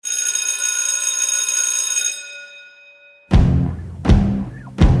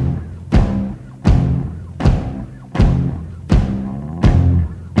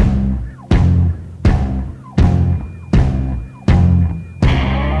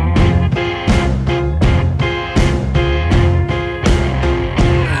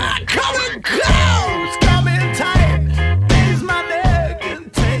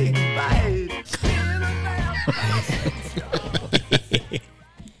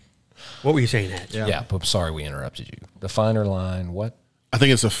What were you saying, Ed? Yeah, but sorry we interrupted you. The finer line, what? I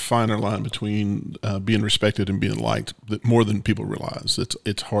think it's a finer line between being respected and being liked that more than people realize.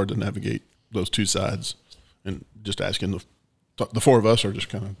 It's hard to navigate those two sides, and just asking the four of us are just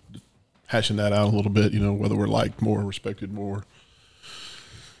kind of hashing that out a little bit. Whether we're liked more, respected more.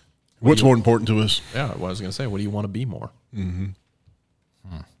 What's more important to us? Yeah, what I was going to say. What do you want to be more? Mm-hmm.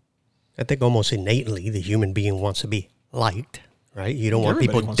 I think almost innately the human being wants to be liked, right? You don't want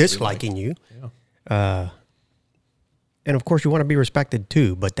people disliking you. Yeah. And of course, you want to be respected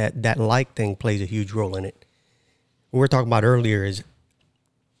too, but that like thing plays a huge role in it. What we were talking about earlier is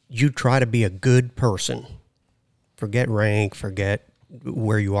you try to be a good person. Forget rank, forget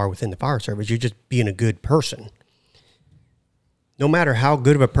where you are within the fire service. You're just being a good person. No matter how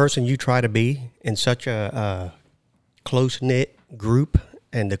good of a person you try to be in such a close-knit group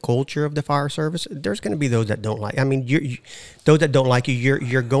and the culture of the fire service, there's going to be those that don't like. I mean, those that don't like you,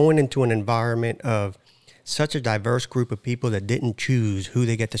 you're going into an environment of such a diverse group of people that didn't choose who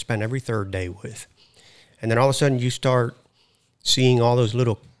they get to spend every third day with. And then all of a sudden you start seeing all those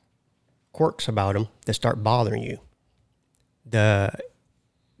little quirks about them that start bothering you.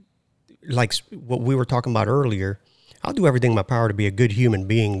 Like what we were talking about earlier, I'll do everything in my power to be a good human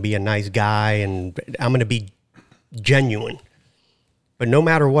being, be a nice guy, and I'm going to be genuine. But no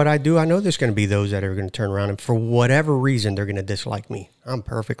matter what I do, I know there's going to be those that are going to turn around and for whatever reason, they're going to dislike me. I'm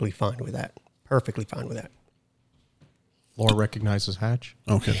perfectly fine with that. Perfectly fine with that. Laura recognizes Hatch.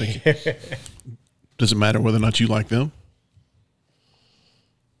 Okay, thank you. Does it matter whether or not you like them?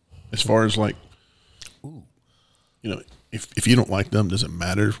 As far as if you don't like them, does it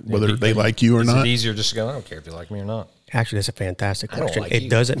matter whether they like you or not? Is it easier just to go, I don't care if you like me or not? Actually, that's a fantastic question. It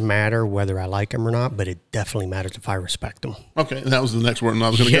doesn't matter whether I like them or not, but it definitely matters if I respect them. Okay, and that was the next word I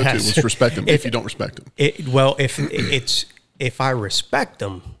was going to go to was respect them if you don't respect them. If I respect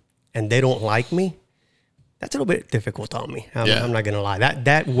them and they don't like me, that's a little bit difficult on me. I'm not going to lie.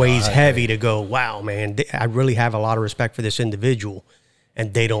 That weighs heavy to go, wow, man, I really have a lot of respect for this individual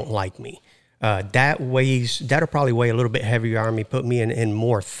and they don't like me. That'll probably weigh a little bit heavier on me, put me in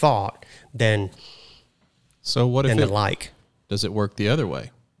more thought than So what if does it work the other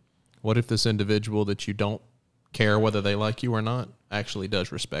way? What if this individual that you don't care whether they like you or not actually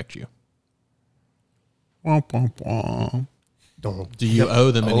does respect you? Womp, womp, womp. Do you owe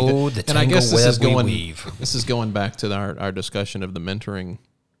them anything? And I guess this is going back to our discussion of the mentoring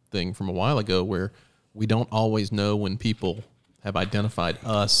thing from a while ago, where we don't always know when people have identified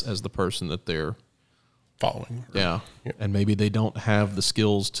us as the person that they're following. Yeah. And maybe they don't have the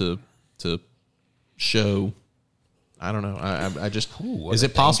skills to show. I don't know. I just, is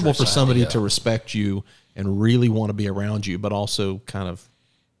it possible for somebody to respect you and really want to be around you, but also kind of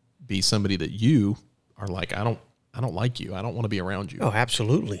be somebody that you are like, I don't like you. I don't want to be around you. Oh,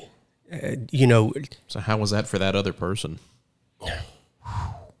 absolutely. So how was that for that other person? Well,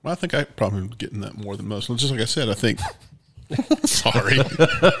 I think I probably am getting that more than most. Just like I said, I think. Sorry.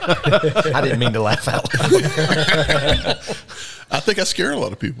 I didn't mean to laugh out loud. I think I scare a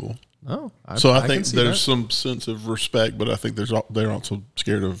lot of people. Oh, so I think there's some sense of respect, but I think they're also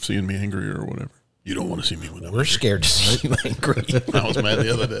scared of seeing me angry or whatever. You don't want to see me when we're scared to see you angry. I was mad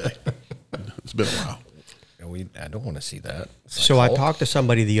the other day. It's been a while. I don't want to see that. So I talked to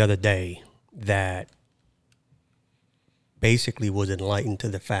somebody the other day that basically was enlightened to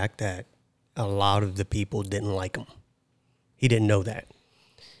the fact that a lot of the people didn't like him. He didn't know that.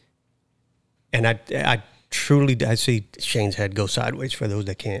 And I truly see Shane's head go sideways for those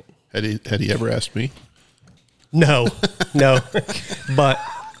that can't. Had he ever asked me? No. But,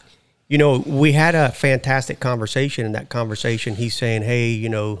 we had a fantastic conversation. In that conversation, he's saying, hey,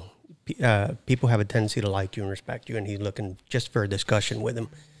 people have a tendency to like you and respect you, and he's looking just for a discussion with him.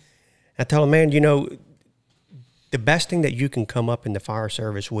 I tell him, man, the best thing that you can come up in the fire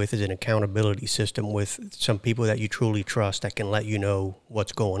service with is an accountability system with some people that you truly trust that can let you know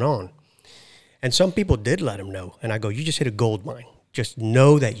what's going on. And some people did let him know. And I go, you just hit a gold mine. Just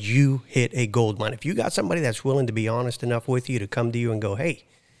know that you hit a gold mine. If you got somebody that's willing to be honest enough with you to come to you and go, hey,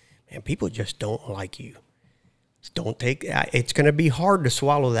 man, people just don't like you. It's going to be hard to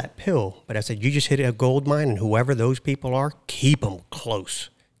swallow that pill. But I said, you just hit a gold mine, and whoever those people are, keep them close.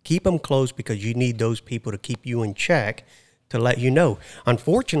 Keep them close because you need those people to keep you in check to let you know.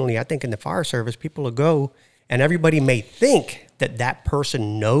 Unfortunately, I think in the fire service, people will go, and everybody may think that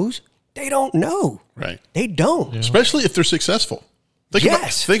person knows. They don't know. Right. They don't. Yeah. Especially if they're successful.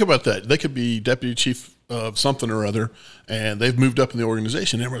 Think about that. They could be deputy chief of something or other, and they've moved up in the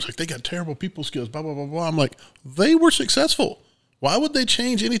organization. Everyone's like, they got terrible people skills, blah, blah, blah, blah. I'm like, they were successful. Why would they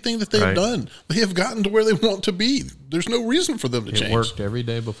change anything that they've Right. done? They have gotten to where they want to be. There's no reason for them to It change. worked every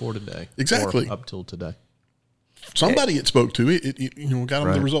day before today. Exactly. Or up till today. Somebody it spoke to, it got them the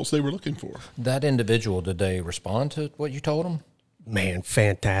Right. results they were looking for. That individual, did they respond to what you told them? Man,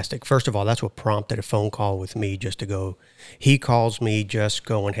 fantastic. First of all, that's what prompted a phone call with me just to go. He calls me just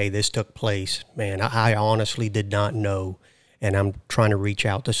going, hey, this took place. Man, I honestly did not know. And I'm trying to reach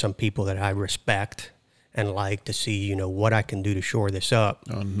out to some people that I respect and like to see, what I can do to shore this up.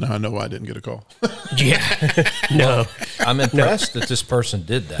 Now I know why I didn't get a call. Yeah. No. I'm impressed that this person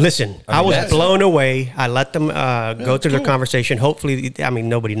did that. Listen, I mean, was that's- blown away. I let them go through their cool. conversation. Hopefully,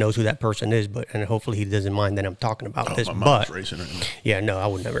 nobody knows who that person is, and hopefully he doesn't mind that I'm talking about this. My mind's But racing right now. yeah, no, I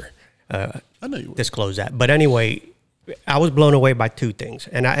would never I know you would. disclose that. But anyway, I was blown away by two things,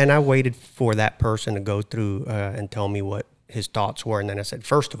 and I waited for that person to go through and tell me what his thoughts were, and then I said,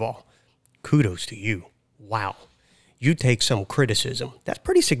 first of all, kudos to you. Wow. You take some criticism. That's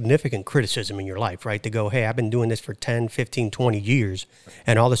pretty significant criticism in your life, right? To go, hey, I've been doing this for 10, 15, 20 years,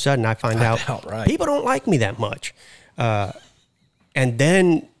 and all of a sudden I find out right. people don't like me that much. And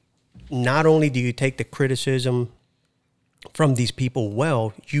then not only do you take the criticism from these people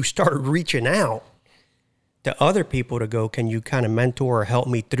well, you start reaching out to other people to go, can you kind of mentor or help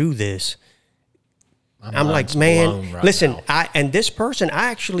me through this? I'm like, mind's man, blown right listen, now. this person,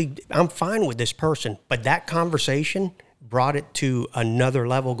 I'm fine with this person, but that conversation brought it to another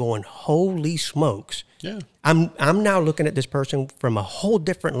level going, holy smokes. Yeah. I'm now looking at this person from a whole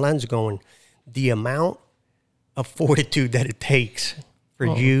different lens going, the amount of fortitude that it takes for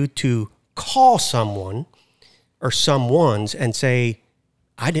you to call someone or someone's and say,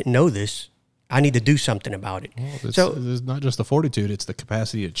 I didn't know this. I need to do something about it. It's not just the fortitude; it's the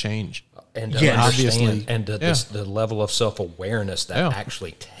capacity to change. And Yes. obviously, Obviously. and the level of self-awareness that Yeah.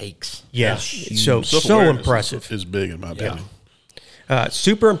 actually takes. yeah, so Self-awareness impressive. is big in my opinion.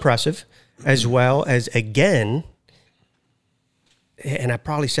 Super impressive, as well as, again, and I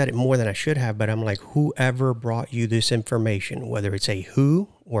probably said it more than I should have, but I'm like, whoever brought you this information, whether it's a who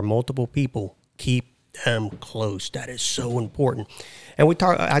or multiple people, keep them close. That is so important. And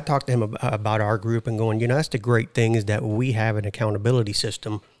I talked to him about our group and going, that's the great thing is that we have an accountability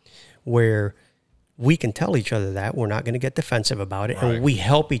system where we can tell each other that we're not going to get defensive about it, and we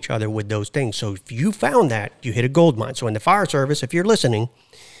help each other with those things. So if you found that, you hit a gold mine. So in the fire service, if you're listening,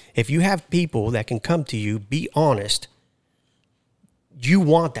 if you have people that can come to you, be honest, you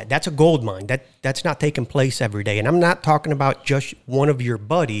want that. That's a gold mine. That's not taking place every day. And I'm not talking about just one of your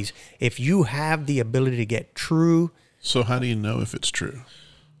buddies. If you have the ability to get true. So how do you know if it's true?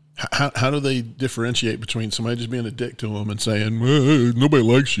 How do they differentiate between somebody just being a dick to them and saying, well, nobody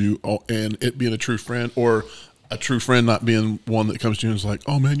likes you, and it being a true friend, or a true friend not being one that comes to you and is like,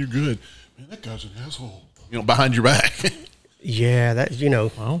 oh, man, you're good. Man, that guy's an asshole. Behind your back. Yeah,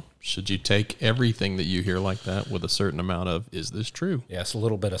 Well, should you take everything that you hear like that with a certain amount of, is this true? Yeah, it's a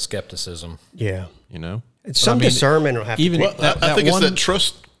little bit of skepticism. yeah. But Some discernment will have even to Well, take. I think it's that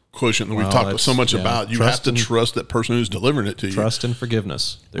trust quotient that we've Well, talked so that's- much yeah. about. You Trust have to and- trust that person who's delivering it to you. Trust and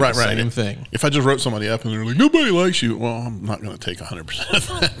forgiveness. They're Right, the right. same thing. If I just wrote somebody up and they're like, nobody likes you, well, I'm not going to take 100%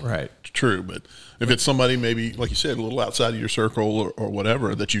 of that. Right. It's true. But if it's somebody maybe, like you said, a little outside of your circle or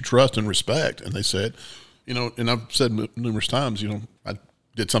whatever that you trust and respect, and they said, and I've said numerous times, I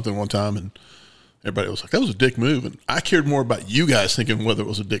did something one time and everybody was like, that was a dick move. And I cared more about you guys thinking whether it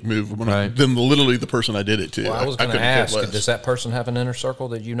was a dick move Right. than literally the person I did it to. Well, I was going to couldn't care ask, less. does that person have an inner circle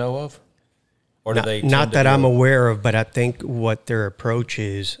that you know of? Or do they Not tend to that I'm do- aware of, but I think what their approach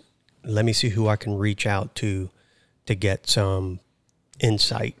is, let me see who I can reach out to get some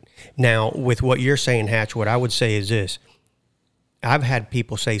insight. Now, with what you're saying, Hatch, what I would say is this. I've had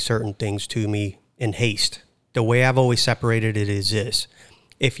people say certain things to me in haste. The way I've always separated it is this.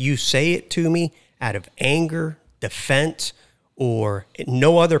 If you say it to me out of anger, defense, or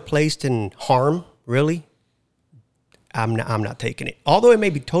no other place than harm, really, I'm not taking it. Although it may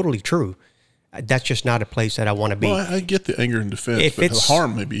be totally true, that's just not a place that I want to be. Well, I get the anger and defense, If but the it's-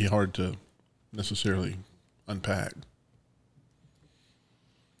 harm may be hard to necessarily unpack.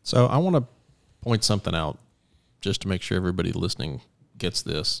 So I want to point something out just to make sure everybody listening gets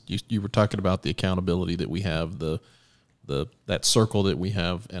this. You were talking about the accountability that we have, that circle that we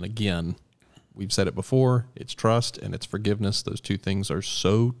have. And again, we've said it before, it's trust and it's forgiveness. Those two things are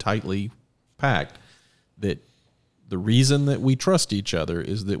so tightly packed that the reason that we trust each other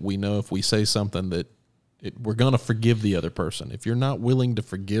is that we know if we say something that we're going to forgive the other person. If you're not willing to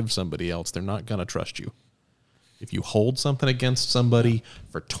forgive somebody else, they're not going to trust you. If you hold something against somebody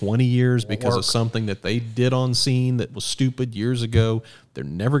for 20 years because of something that they did on scene that was stupid years ago, they're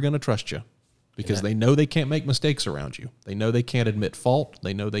never going to trust you because they know they can't make mistakes around you. They know they can't admit fault.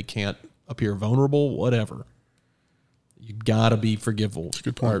 They know they can't appear vulnerable, whatever. You got to be forgivable. That's a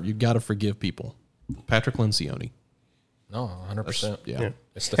good point. Or you got to forgive people. Patrick Lencioni. No, 100%. Yeah.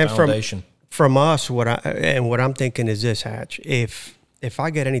 It's the And foundation. From us, what I'm thinking is this, Hatch. If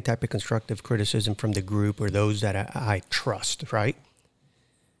I get any type of constructive criticism from the group or those that I trust, right?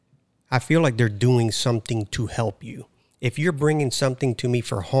 I feel like they're doing something to help you. If you're bringing something to me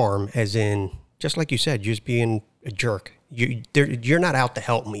for harm, as in, just like you said, just being a jerk, you're not out to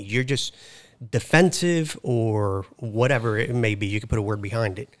help me. You're just defensive or whatever it may be. You could put a word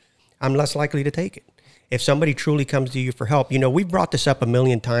behind it. I'm less likely to take it. If somebody truly comes to you for help, we've brought this up a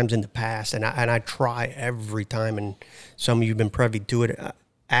million times in the past, and I try every time, and some of you have been privy to it,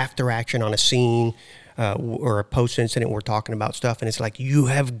 after action on a scene or a post-incident, we're talking about stuff, and it's like you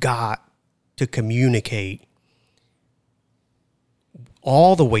have got to communicate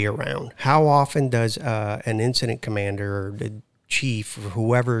all the way around. How often does an incident commander or the chief or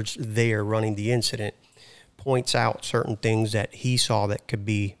whoever's there running the incident points out certain things that he saw that could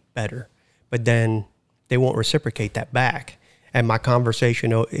be better, but then they won't reciprocate that back? And my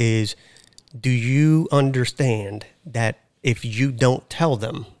conversation is, do you understand that if you don't tell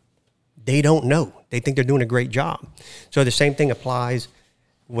them, they don't know? They think they're doing a great job. So the same thing applies,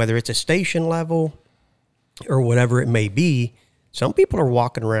 whether it's a station level or whatever it may be. Some people are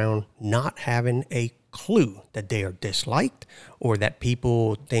walking around not having a clue that they are disliked, or that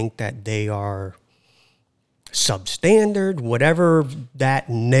people think that they are substandard, whatever that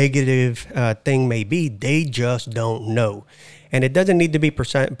negative thing may be. They just don't know. And it doesn't need to be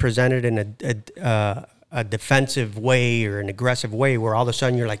presented in a defensive way or an aggressive way where all of a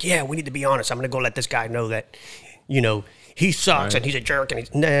sudden you're like, yeah, we need to be honest. I'm going to go let this guy know that, he sucks and he's a jerk. And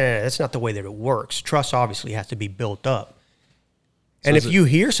nah, that's not the way that it works. Trust obviously has to be built up. And if you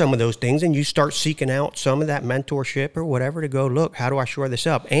hear some of those things and you start seeking out some of that mentorship or whatever to go, look, how do I shore this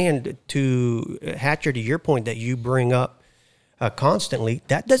up? And to Hatcher, to your point that you bring up constantly,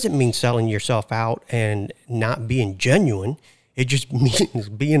 that doesn't mean selling yourself out and not being genuine. It just means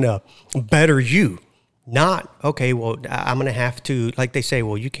being a better you. Not, okay, well, I'm going to have to, like they say,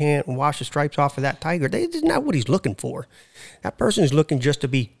 well, you can't wash the stripes off of that tiger. That's not what he's looking for. That person is looking just to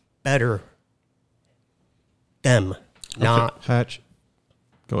be better them, not. Hatch,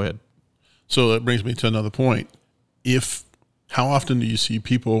 go ahead. So that brings me to another point. How often do you see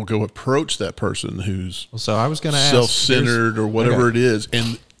people go approach that person who's so I was going to ask, self-centered or whatever it is,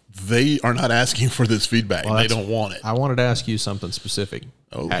 and they are not asking for this feedback. They don't want it. I wanted to ask you something specific.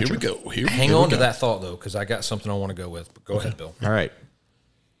 Oh, Hatcher. here we go. Hang on to that thought, though, because I got something I want to go with. But go ahead, Bill. All right.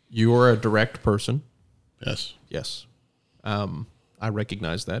 You are a direct person. Yes. Yes. I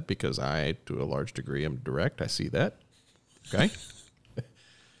recognize that because I, to a large degree, am direct. I see that. Okay.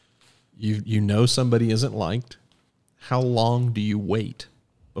 You know somebody isn't liked. How long do you wait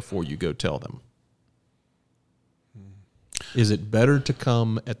before you go tell them? Is it better to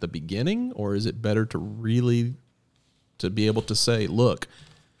come at the beginning, or is it better to be able to say, look,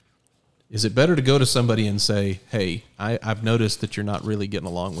 is it better to go to somebody and say, hey, I've noticed that you're not really getting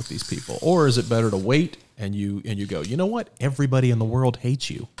along with these people? Or is it better to wait and you go, you know what? Everybody in the world hates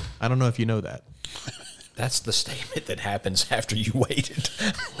you. I don't know if you know that. That's the statement that happens after you waited.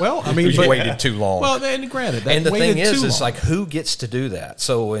 Well, I mean, you waited too long. Well, then granted, and the thing is like, who gets to do that?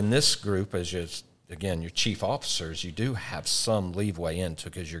 So in this group, as your chief officers, you do have some leeway into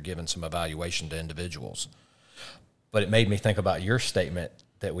because you're giving some evaluation to individuals. But it made me think about your statement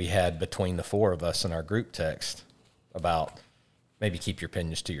that we had between the four of us in our group text about maybe keep your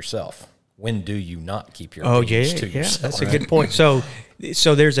opinions to yourself. When do you not keep your opinions to yourself? That's a good point. So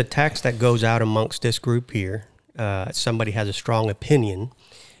there's a text that goes out amongst this group here. Somebody has a strong opinion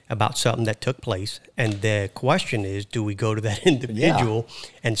about something that took place, and the question is, do we go to that individual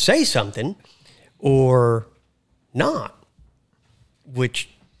and say something or not? Which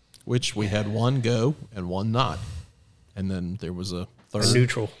we had one go and one not. And then there was a third. A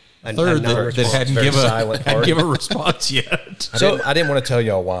neutral. A third that hadn't give a response yet. I didn't want to tell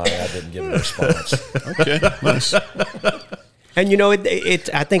y'all why I didn't give a response. Okay, nice. And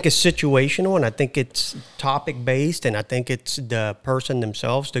I think it's situational, and I think it's topic based, and I think it's the person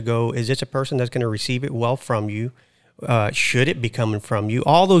themselves to go, is this a person that's going to receive it well from you? Should it be coming from you?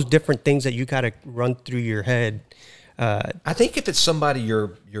 All those different things that you got to run through your head. I think if it's somebody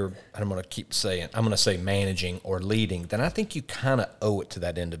I'm going to say managing or leading, then I think you kind of owe it to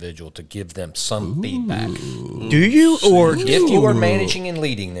that individual to give them some feedback. Do you? Or if you are managing and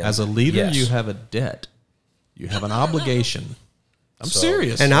leading them. As a leader, yes. you have a debt. You have an obligation I'm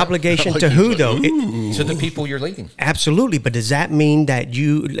serious. An obligation Like to you who said, though? To the people you're leading. Absolutely, but does that mean that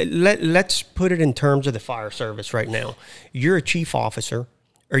let's put it in terms of the fire service right now? You're a chief officer.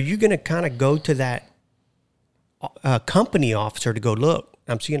 Are you going to kind of go to that company officer to go, look,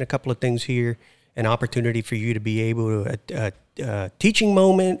 I'm seeing a couple of things here, an opportunity for you to be able to a teaching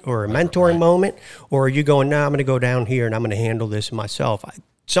moment or a mentoring moment, or are you going, no, I'm going to go down here and I'm going to handle this myself?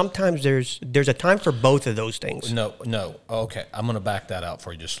 Sometimes there's a time for both of those things. No. Okay, I'm going to back that out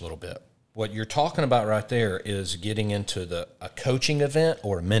for you just a little bit. What you're talking about right there is getting into a coaching event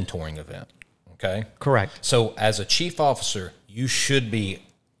or a mentoring event, okay? Correct. So as a chief officer, you should be,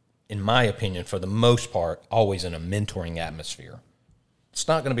 in my opinion, for the most part, always in a mentoring atmosphere. It's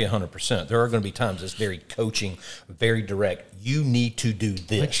not going to be 100%. There are going to be times it's very coaching, very direct. You need to do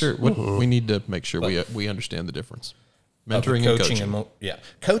this. Make sure we need to make sure we understand the difference. Mentoring and coaching.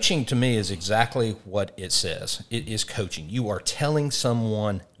 Coaching to me is exactly what it says. It is coaching. You are telling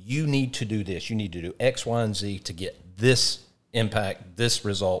someone you need to do this. You need to do X, Y, and Z to get this impact, this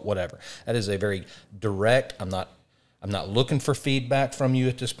result, whatever. That is a very direct. I'm not looking for feedback from you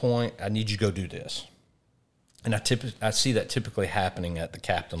at this point. I need you to go do this. And I see that typically happening at the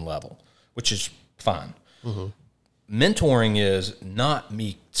captain level, which is fine. Mm-hmm. Mentoring is not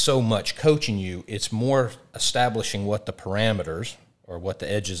me so much coaching you. It's more establishing what the parameters or what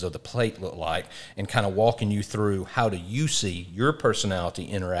the edges of the plate look like and kind of walking you through how do you see your personality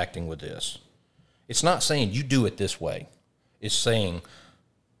interacting with this. It's not saying you do it this way. It's saying,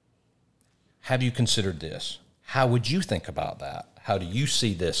 have you considered this? How would you think about that? How do you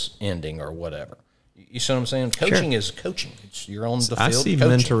see this ending or whatever? You see what I'm saying? Coaching is coaching. It's you're on the field. I see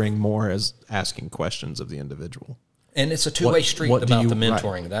coaching. mentoring more as asking questions of the individual. And it's a two-way street about the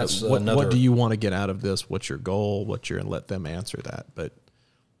mentoring. Right. That's another. What do you want to get out of this? What's your goal? And let them answer that. But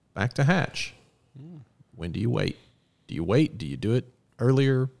back to Hatch. When do you wait? Do you wait? Do you do it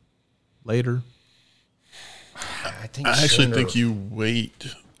earlier, later? I actually think you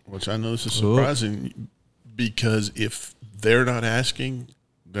wait, which I know this is surprising, because if they're not asking,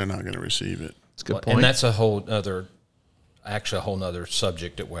 they're not going to receive it. That's a good point. And that's a whole other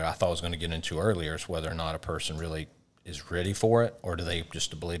subject that where I thought I was going to get into earlier is whether or not a person really is ready for it, or do they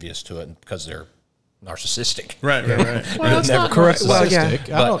just oblivious to it because they're narcissistic? Right. Well, that's not correct. Well, yeah.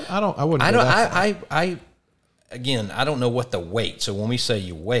 I wouldn't. Again, I don't know what the wait. So when we say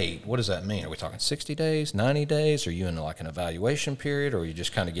you wait, what does that mean? Are we talking 60 days, 90 days? Are you in like an evaluation period, or are you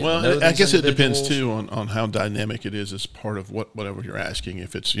just kind of getting to know these I guess it individuals? depends too on how dynamic it is as part of whatever you're asking.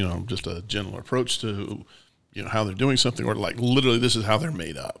 If it's just a general approach to how they're doing something, or like literally this is how they're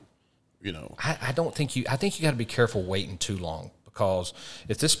made up. I don't think I think you got to be careful waiting too long, because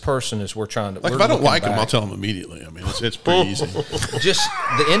if this person is if I don't like them, I'll tell them immediately. I mean, it's pretty easy. Just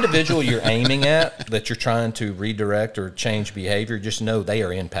the individual you're aiming at, that you're trying to redirect or change behavior, just know they are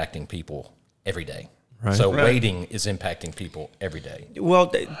impacting people every day. Right. So waiting is impacting people every day.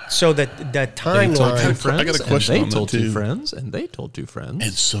 Well, so the timeline. I got a question on that too. They told two friends, and they told two friends,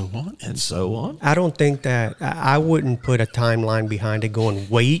 and so on, and so on. I don't think that I wouldn't put a timeline behind it going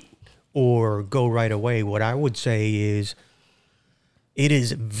wait or go right away. What I would say is it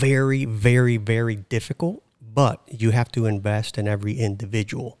is very, very, very difficult, but you have to invest in every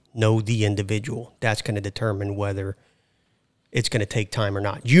individual. Know the individual. That's going to determine whether it's going to take time or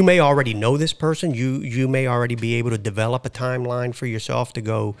not. You may already know this person. You may already be able to develop a timeline for yourself to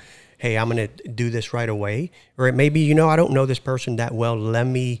go, hey, I'm going to do this right away. Or it may be, I don't know this person that well. Let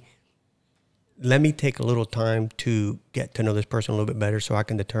me take a little time to get to know this person a little bit better so I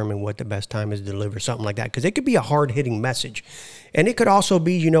can determine what the best time is to deliver, something like that. Because it could be a hard-hitting message. And it could also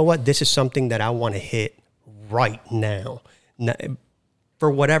be, this is something that I want to hit right now.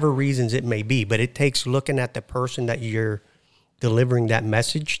 For whatever reasons it may be. But it takes looking at the person that you're delivering that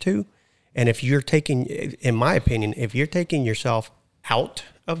message to. And if you're taking, in my opinion, if you're taking yourself out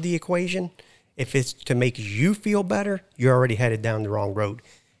of the equation, if it's to make you feel better, you're already headed down the wrong road.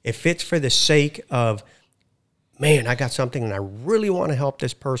 If it's for the sake of, man, I got something and I really want to help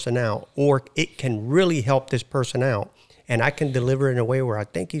this person out, or it can really help this person out, and I can deliver it in a way where I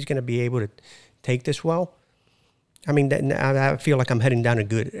think he's going to be able to take this well, I mean, I feel like I'm heading down a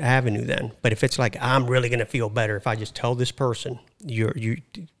good avenue then. But if it's like, I'm really going to feel better if I just tell this person, you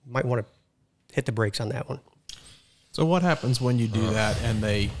might want to hit the brakes on that one. So what happens when you do that and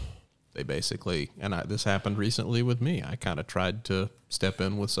they basically, and this happened recently with me, I kind of tried to step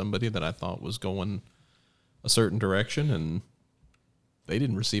in with somebody that I thought was going a certain direction, and they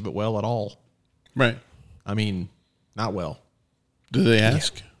didn't receive it well at all. Right. I mean, not well. Did they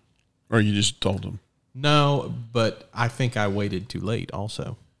ask? Or you just told them? No, but I think I waited too late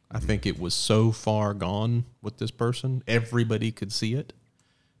also. I think it was so far gone with this person. Everybody could see it.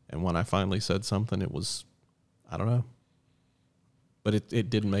 And when I finally said something, it was, I don't know. But it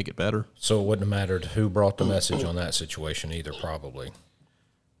didn't make it better. So it wouldn't have mattered who brought the message on that situation either, probably.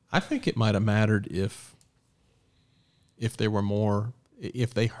 I think it might have mattered if there were more,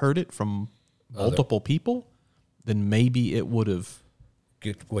 if they heard it from multiple people, then maybe it would have.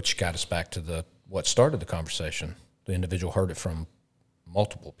 Which got us back to what started the conversation. The individual heard it from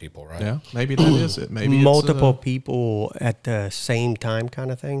multiple people, right? Yeah, maybe that is it. Maybe multiple people at the same time,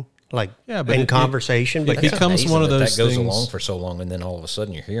 kind of thing, like yeah, but in conversation. It becomes one of those that goes things, along for so long, and then all of a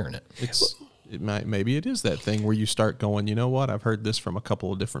sudden you're hearing it. Maybe it is that thing where you start going, you know what? I've heard this from a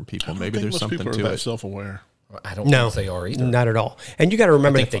couple of different people. Maybe there's something people are to that it. Self-aware. I don't think they are either. Not at all. And you got to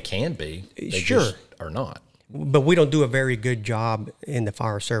remember, I think they can be. They just are not. But we don't do a very good job in the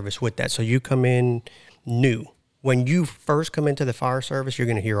fire service with that. So you come in new. When you first come into the fire service, you're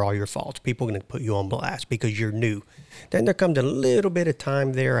going to hear all your faults. People are going to put you on blast because you're new. Then there comes a little bit of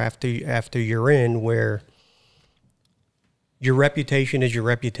time there after you're in where your reputation is your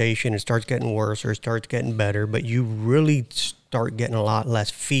reputation. It starts getting worse or it starts getting better, but you really start getting a lot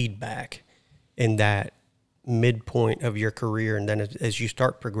less feedback in that midpoint of your career. And then as you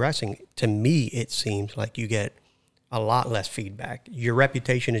start progressing, to me, it seems like you get a lot less feedback. Your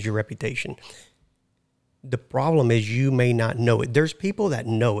reputation is your reputation. The problem is you may not know it. There's people that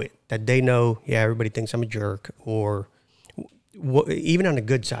know it, that they know, yeah, everybody thinks I'm a jerk, or even on the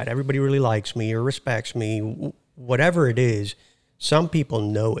good side, everybody really likes me or respects me, whatever it is. Some people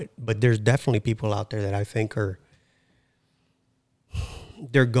know it, but there's definitely people out there that I think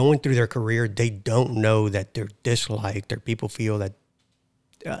they're going through their career. They don't know that they're disliked, or people feel that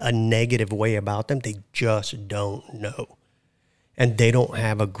a negative way about them. They just don't know. And they don't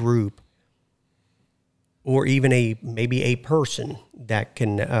have a group or even maybe a person that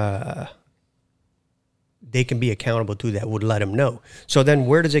can they can be accountable to that would let them know. So then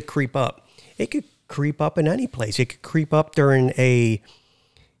where does it creep up? It could creep up in any place. It could creep up during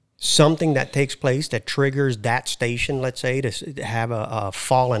something that takes place that triggers that station, let's say, to have a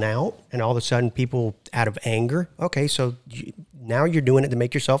falling out, and all of a sudden people out of anger. Okay, so now you're doing it to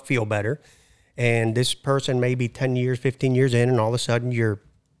make yourself feel better. And this person may be 10 years, 15 years in, and all of a sudden you're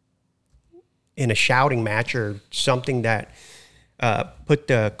in a shouting match or something that put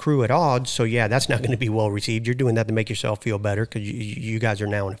the crew at odds. So yeah, that's not going to be well received. You're doing that to make yourself feel better because you guys are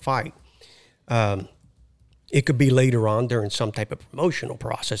now in a fight. It could be later on during some type of promotional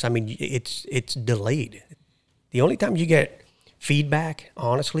process. I mean, it's delayed. The only time you get feedback,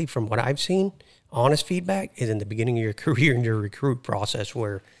 honestly, from what I've seen, honest feedback is in the beginning of your career and your recruit process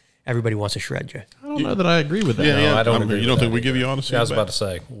where everybody wants to shred you. I don't know that I agree with that. Yeah, I don't agree. You don't think we give you honest feedback? I was about to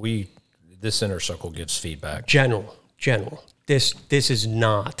say, this inner circle gives feedback. General. This is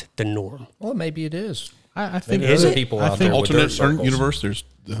not the norm. Well, maybe it is. I think there's people out there with their alternate circles. universe.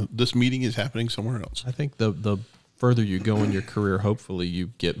 This meeting is happening somewhere else. I think the further you go in your career, hopefully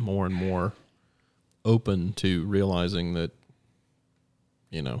you get more and more open to realizing that,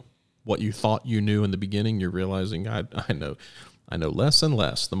 you know, what you thought you knew in the beginning, you're realizing I know less and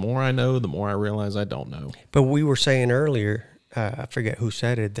less. The more I know, the more I realize I don't know. But we were saying earlier, I forget who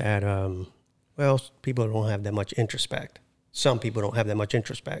said it, that, people don't have that much introspect. Some people don't have that much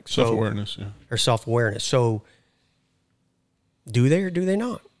introspect. Self-awareness, yeah. Or self-awareness. So do they or do they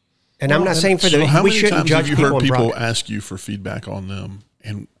not? And I'm not saying we shouldn't judge people. How many times have you heard people ask you for feedback on them,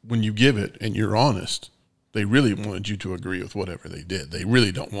 and when you give it and you're honest, they really wanted you to agree with whatever they did. They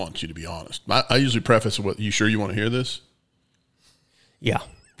really don't want you to be honest. I usually preface it with, you sure you want to hear this? Yeah.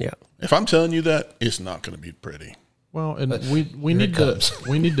 If I'm telling you that, it's not going to be pretty. Well, and we need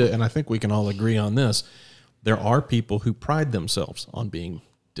to, and I think we can all agree on this. There are people who pride themselves on being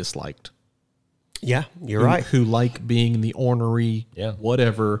disliked. Yeah, you're right. Who like being the ornery,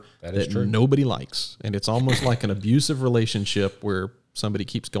 whatever that nobody likes, and it's almost like an abusive relationship where somebody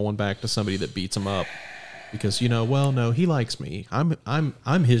keeps going back to somebody that beats them up because no, he likes me.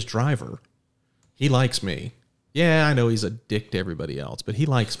 I'm his driver. He likes me. Yeah, I know he's a dick to everybody else, but he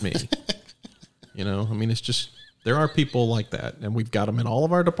likes me. I mean, it's just. There are people like that, and we've got them in all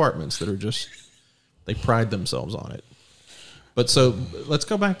of our departments that are just, they pride themselves on it. But so let's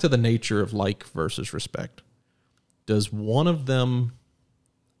go back to the nature of like versus respect. Does one of them,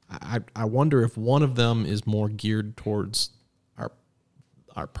 I wonder if one of them is more geared towards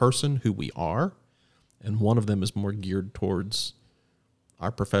our person, who we are, and one of them is more geared towards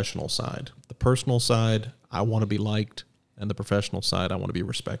our professional side. The personal side, I want to be liked, and the professional side, I want to be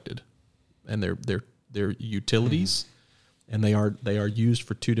respected. And they're utilities, and they are used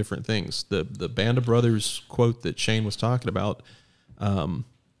for two different things. The Band of Brothers quote that Shane was talking about,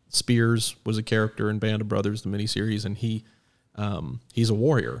 Spears was a character in Band of Brothers, the miniseries, and he's a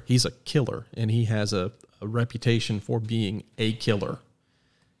warrior. He's a killer, and he has a reputation for being a killer.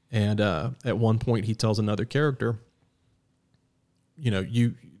 And at one point, he tells another character,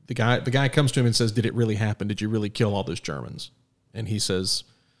 the guy comes to him and says, "Did it really happen? Did you really kill all those Germans?" And he says,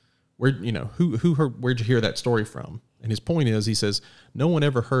 where'd you hear that story from? And his point is, he says, no one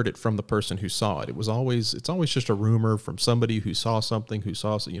ever heard it from the person who saw it. It's always just a rumor from somebody who saw something,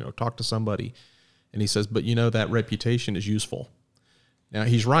 talked to somebody. And he says, but that reputation is useful. Now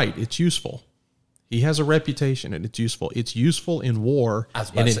he's right. It's useful. He has a reputation and it's useful. It's useful in war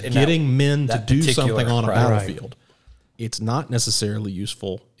and in getting men to do something on a battlefield. It's not necessarily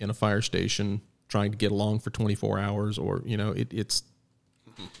useful in a fire station trying to get along for 24 hours or, it's.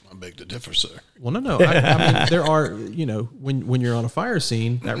 I beg to differ, sir. Well, no. I mean, there are, when you're on a fire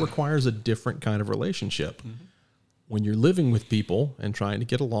scene, that requires a different kind of relationship. Mm-hmm. When you're living with people and trying to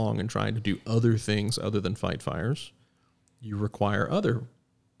get along and trying to do other things other than fight fires, you require other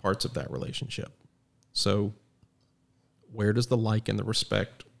parts of that relationship. So where does the like and the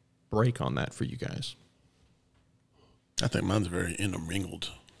respect break on that for you guys? I think mine's very intermingled.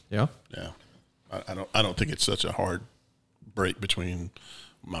 Yeah? Yeah. I don't think it's such a hard break between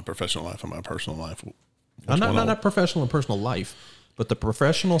my professional life and my personal life. Not professional and personal life, but the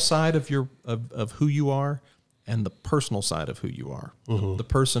professional side of of who you are and the personal side of who you are. Mm-hmm. The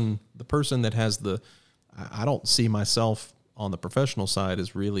person that has I don't see myself on the professional side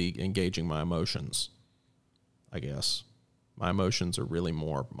as really engaging my emotions. I guess my emotions are really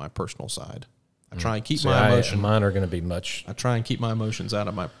more my personal side. I try and keep my emotions. Mine are going to be much. I try and keep my emotions out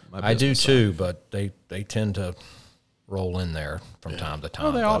of my I do too, but they tend to roll in there from time to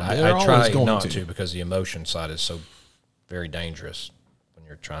time. Oh, I try not to because the emotion side is so very dangerous when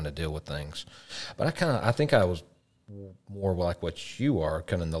you're trying to deal with things. But I think I was more like what you are,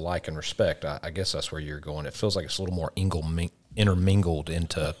 kind of in the like and respect. I guess that's where you're going. It feels like it's a little more intermingled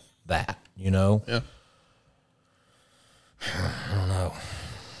into that, Yeah. I don't know.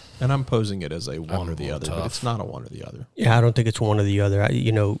 And I'm posing it as a one or the other, but it's not a one or the other. Yeah, I don't think it's one or the other.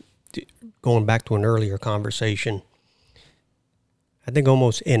 Going back to an earlier conversation, I think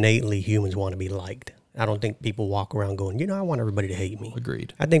almost innately humans want to be liked. I don't think people walk around going, I want everybody to hate me.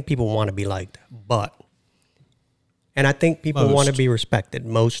 Agreed. I think people want to be liked, and I think people want to be respected.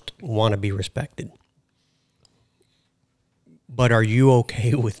 Most want to be respected. But are you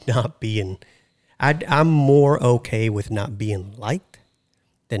okay with not being, I'm more okay with not being liked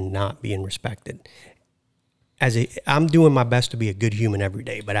than not being respected. I'm doing my best to be a good human every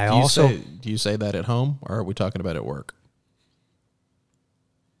day, but do you say that at home, or are we talking about at work?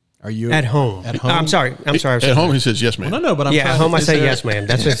 Are you at home? At home? I'm sorry. At home, he says yes, ma'am. Well, no, but at home I say yes, ma'am.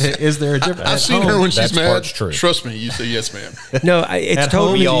 That's just. Is there a difference? I've seen her when she's mad. True. Trust me, you say yes, ma'am. No, it's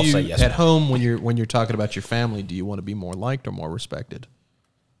totally. We all say yes. At home, when you're talking about your family, do you want to be more liked or more respected?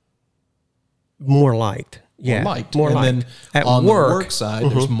 More liked. Yeah, more liked. Then at on work, the work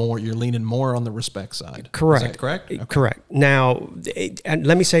side, there's more. You're leaning more on the respect side. Correct. Is that correct? Okay. Correct. Now, and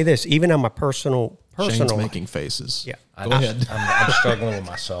let me say this: even on my personal, Shane's making faces. Yeah. Go ahead. I'm struggling with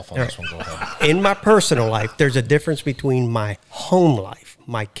myself on this one. Go ahead. In my personal life, there's a difference between my home life,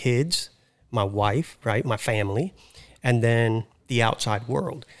 my kids, my wife, right, my family, and then the outside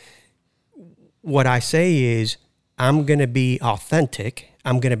world. What I say is, I'm going to be authentic.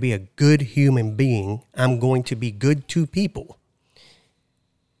 I'm going to be a good human being. I'm going to be good to people.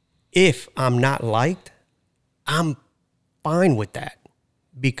 If I'm not liked, I'm fine with that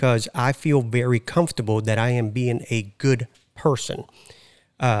because I feel very comfortable that I am being a good person.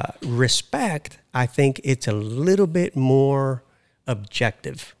 Respect, I think it's a little bit more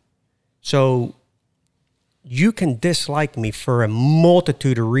objective. So you can dislike me for a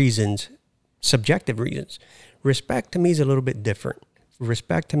multitude of reasons, subjective reasons. Respect to me is a little bit different.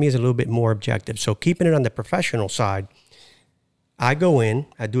 Respect to me is a little bit more objective. So keeping it on the professional side, I go in,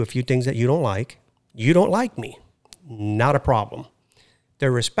 I do a few things that you don't like. You don't like me. Not a problem.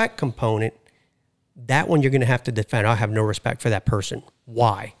 The respect component, that one you're going to have to defend. I have no respect for that person.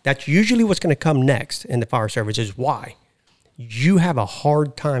 Why? That's usually what's going to come next in the fire service is why. You have a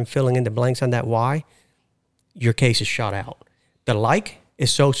hard time filling in the blanks on that why, your case is shot out. The like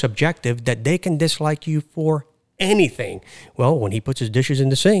is so subjective that they can dislike you for anything. Well, when he puts his dishes in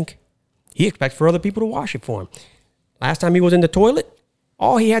the sink, he expects for other people to wash it for him. Last time he was in the toilet,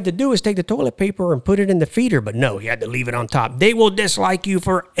 all he had to do is take the toilet paper and put it in the feeder, but no, he had to leave it on top. They will dislike you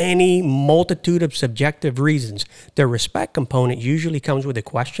for any multitude of subjective reasons. The respect component usually comes with a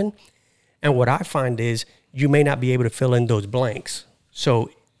question, and what I find is you may not be able to fill in those blanks.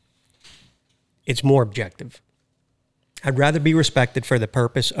 So it's more objective. I'd rather be respected for the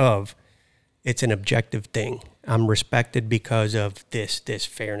purpose of it's an objective thing. I'm respected because of this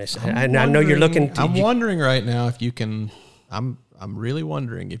fairness. And I know you're looking. I'm wondering right now if you can. I'm really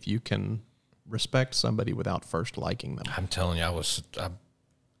wondering if you can respect somebody without first liking them. I'm telling you,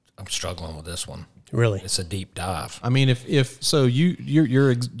 I'm struggling with this one. Really, It's a deep dive. I mean, if so,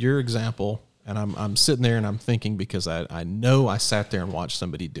 your example, and I'm sitting there and I'm thinking because I know I sat there and watched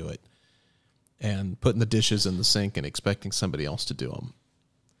somebody do it, and putting the dishes in the sink and expecting somebody else to do them,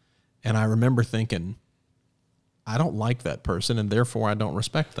 and I remember thinking, I don't like that person, and therefore I don't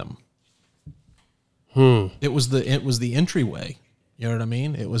respect them. It was the entryway. You know what I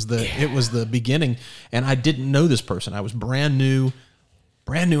mean? It was the beginning, and I didn't know this person. I was brand new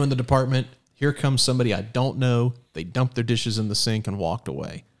in the department. Here comes somebody I don't know. They dumped their dishes in the sink and walked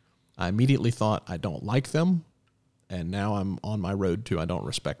away. I immediately thought, I don't like them, and now I'm on my road to I don't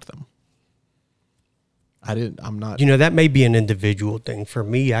respect them. I'm not. you know, that may be an individual thing. For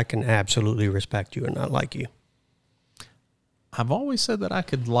me, I can absolutely respect you and not like you. I've always said that I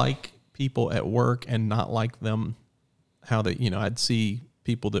could like people at work and not like them. How they, I'd see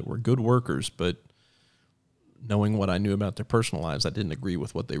people that were good workers, but knowing what I knew about their personal lives, I didn't agree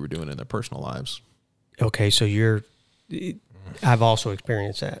with what they were doing in their personal lives. Okay, so I've also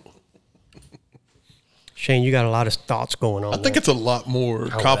experienced that. Shane, you got a lot of thoughts going on. I think it's a lot more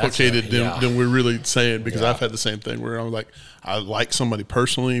complicated than we're really saying, because I've had the same thing where I'm like, I like somebody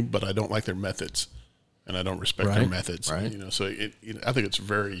personally, but I don't like their methods, and I don't respect their methods. Right. So I think it's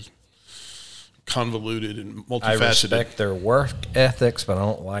very convoluted and multifaceted. I respect their work ethics, but I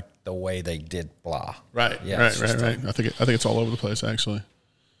don't like the way they did blah. Right. Yeah, Right. I think it's all over the place, actually.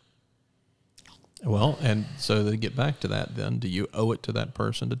 Well, and so to get back to that, then do you owe it to that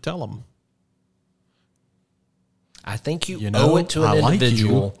person to tell them? I think you owe it to an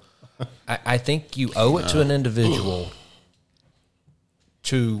individual. I think you owe it to an individual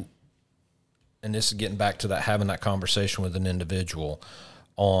to, and this is getting back to that, having that conversation with an individual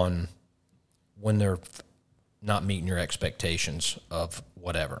on when they're not meeting your expectations of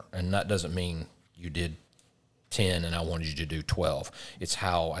whatever. And that doesn't mean you did 10 and I wanted you to do 12. It's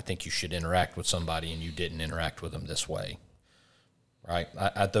how I think you should interact with somebody and you didn't interact with them this way. Right?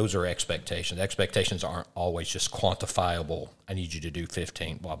 Those are expectations. Expectations aren't always just quantifiable. I need you to do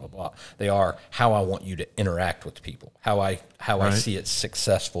 15, blah, blah, blah. They are how I want you to interact with people, how I see it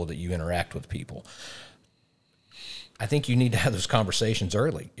successful that you interact with people. I think you need to have those conversations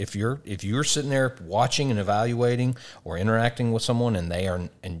early. If you're sitting there watching and evaluating or interacting with someone and they are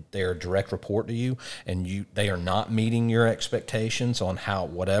a direct report to you and they are not meeting your expectations on how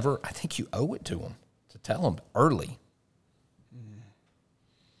whatever, I think you owe it to them to tell them early.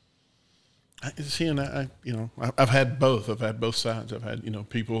 See, and I've had both. I've had both sides. I've had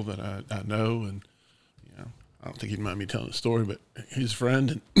people that I know, and I don't think he'd mind me telling the story, but he's a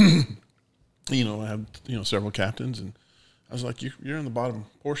friend, and I have several captains, and I was like, "You're in the bottom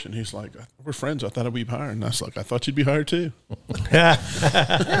portion." He's like, "We're friends. I thought I'd be higher," and I was like, "I thought you'd be higher too." And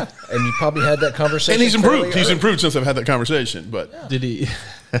you probably had that conversation. And he's improved. He's improved since I've had that conversation. But Did he?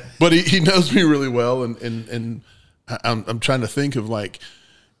 But he knows me really well, and I'm trying to think of like,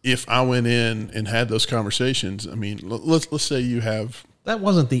 if I went in and had those conversations. I mean, let's say you have. That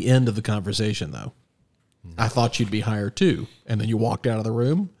wasn't the end of the conversation, though. I thought you'd be higher too, and then you walked out of the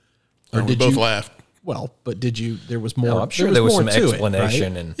room, Or we both laughed. Well, but did you? There was more. No, I'm sure there was some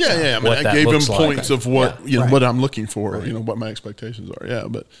explanation, and Yeah. I mean, I gave him points of what what I'm looking for. What my expectations are. Yeah,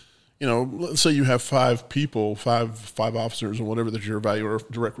 but let's say you have 5 people, five officers, or whatever that your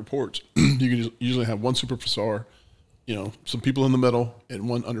direct reports. You can usually have one supervisor, some people in the middle, and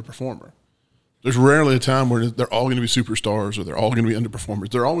one underperformer. There's rarely a time where they're all going to be superstars or they're all going to be underperformers.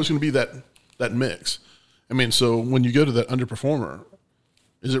 They're always going to be that mix. I mean, so when you go to that underperformer,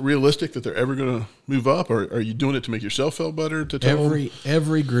 is it realistic that they're ever going to move up, or are you doing it to make yourself feel better? To tell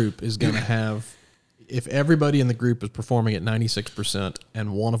every group is going to have. If everybody in the group is performing at 96%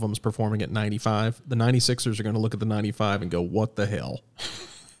 and one of them is performing at 95, the 96ers are going to look at the 95 and go, "What the hell?"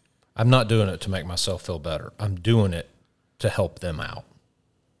 I'm not doing it to make myself feel better. I'm doing it to help them out.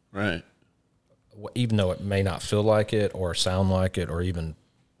 Right. Even though it may not feel like it or sound like it or even.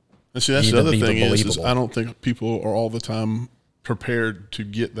 And see, that's the other thing is I don't think people are all the time prepared to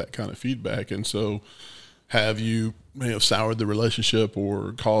get that kind of feedback. And so have you may have soured the relationship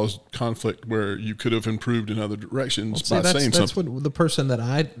or caused conflict where you could have improved in other directions by saying something. That's what the person that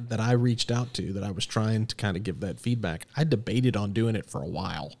I reached out to, that I was trying to kind of give that feedback, I debated on doing it for a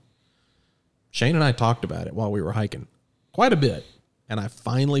while. Shane and I talked about it while we were hiking quite a bit, and I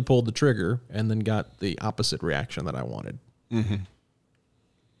finally pulled the trigger and then got the opposite reaction that I wanted,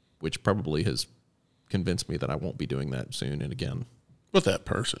 which probably has convince me that I won't be doing that soon and again. With that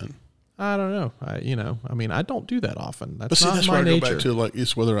person. I don't know. I don't do that often. But see, that's my where I nature. go back to, like,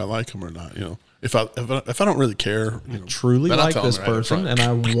 it's whether I like them or not. If I don't really care, Truly then I'll like tell this them right up person, front.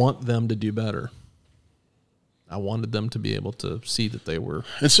 and I want them to do better. I wanted them to be able to see that they were.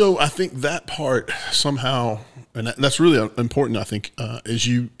 And so I think that part somehow, and that's really important, I think,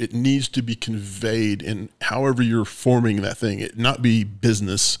 it needs to be conveyed in however you're forming that thing. It not be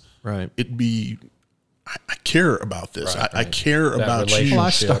business. Right. It be, I care about this. Right, I care That about you.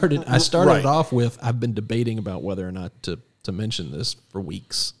 relationship. Well, I started Right. off with, I've been debating about whether or not to mention this for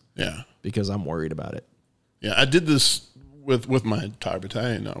weeks Yeah. because I'm worried about it. Yeah. I did this with my entire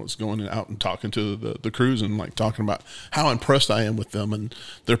battalion. I was going out and talking to the crews and like talking about how impressed I am with them and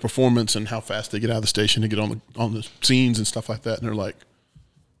their performance and how fast they get out of the station to get on the scenes and stuff like that. And they're like,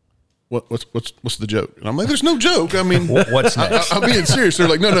 What's the joke? And I'm like, there's no joke. I mean, What's next? I'm being serious. They're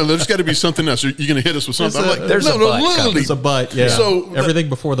like, no, there's got to be something else. You're going to hit us with something. I'm like, there's a butt literally. It's a butt, yeah. So everything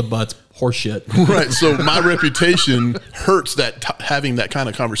before the butt's horseshit. right. So my reputation hurts having that kind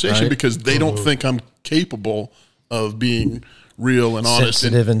of conversation Right. because they don't think I'm capable of being real and honest,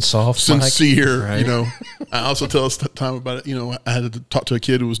 Sensitive and soft, Mike. sincere. Right. I also tell us time about it. I had to talk to a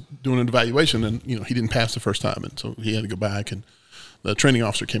kid who was doing an evaluation, and he didn't pass the first time, and so he had to go back. And the training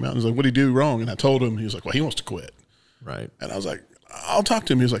officer came out and was like, "What did he do wrong?" And I told him. He was like, "Well, he wants to quit." Right. And I was like, "I'll talk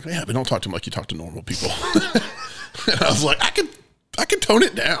to him." He was like, "Yeah, but don't talk to him like you talk to normal people." And I was like, I can tone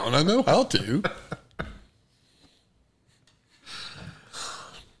it down. I know how to.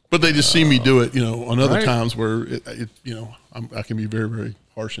 But they just see me do it, on other Right. times where I can be very, very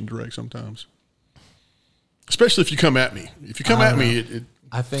harsh and direct sometimes. Especially if you come at me. If you come at me,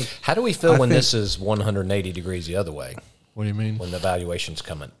 I think. How do we feel when think- this is 180 degrees the other way? What do you mean? When the valuation's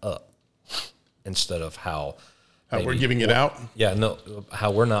coming up instead of how we're maybe- giving it out. Yeah, no,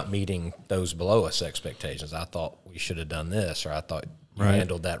 how we're not meeting those below us expectations. I thought we should have done this, or I thought you Right.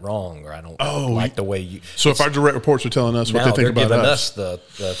 handled that wrong, or I don't Oh, like the way you. So if our direct reports are telling us what Now they think they're about giving us, us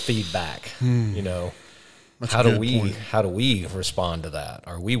the feedback. That's How a do good we point. how do we respond to that?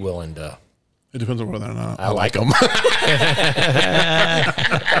 Are we willing to? It depends on whether or not I like them. I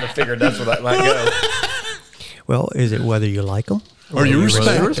kind of figured that's where that might go. Well, is it whether you like them Or you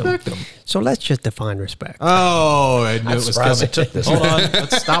respect Respect them. So let's just define respect. Oh, I knew I'm it was surprised coming. it took this Hold long. on.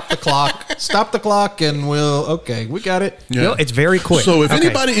 Let's stop the clock. Stop the clock, and we got it. Yeah. No, it's very quick. So if Okay.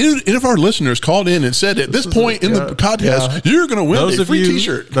 any of our listeners called in and said at this point in the contest, you're going to win a free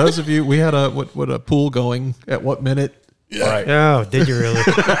T-shirt. Those of you, we had a pool going at what minute? Right. Oh, did you really?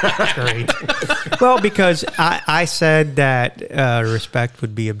 Great. Well, because I said that respect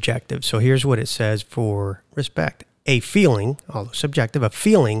would be objective. So here's what it says for respect. A feeling, although subjective, a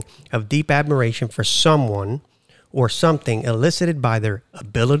feeling of deep admiration for someone or something elicited by their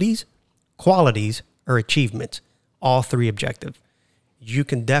abilities, qualities, or achievements. All three objective. You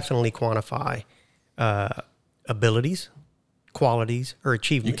can definitely quantify abilities, qualities, or You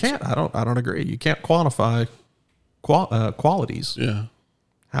achievements. can't. I don't agree. You can't quantify qualities. Yeah.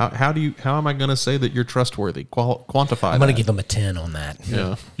 How am I going to say that you're trustworthy? Quantify. I'm going to that. give them a 10 on that.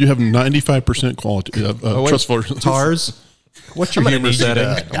 Yeah. You have 95% quality Oh, wait. trustful. Tars, what's your I'm gonna humor need you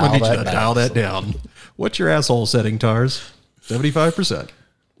to setting? I'm gonna need you to dial that down. What's your asshole setting, Tars? 75%.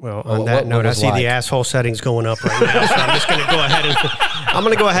 Well, on what- that what note, I was see like? the asshole settings going up right now. So I'm just going to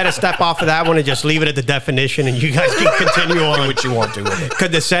go ahead and step off of that one and just leave it at the definition, and you guys can continue on What you want to with it. because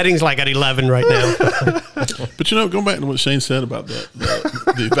the settings like at 11 right now. But going back to what Shane said about the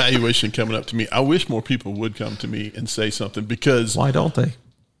evaluation coming up to me, I wish more people would come to me and say something because Why don't they?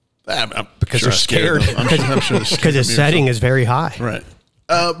 I'm Because sure they're I scared scared. them. I'm sure they're scared Because the of me or setting is very high. something. Right.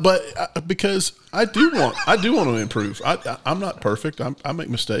 But because I do want to improve. I'm not perfect. I make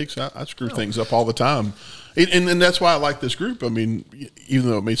mistakes. I screw things up all the time, and that's why I like this group. I mean, even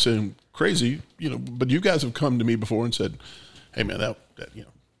though it may seem crazy, but you guys have come to me before and said, "Hey, man, that you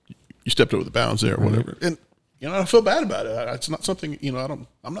stepped over the bounds there, or whatever." And I feel bad about it. It's not something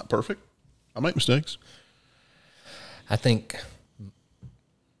I'm not perfect. I make mistakes. I think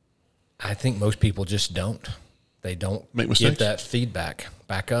most people just don't. They don't Make give mistakes? that feedback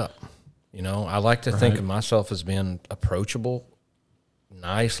back up. I like to think of myself as being approachable,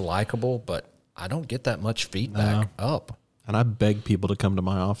 nice, likable, but I don't get that much feedback up. And I beg people to come to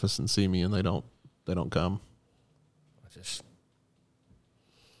my office and see me, and they don't come. I just,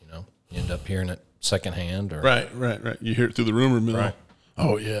 you end up hearing it secondhand or Right. You hear it through the rumor mill. Right.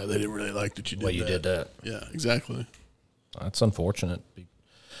 Oh yeah, they didn't really like that you did the way you that. did that. Yeah, exactly. That's unfortunate.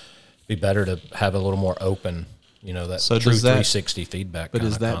 Be better to have a little more open, that So true does that- 360 feedback. But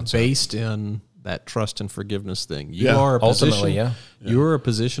kinda is that concept. based in that trust and forgiveness thing? You Yeah. are a Ultimately, position, you are a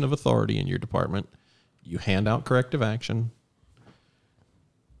position of authority in your department. You hand out corrective action.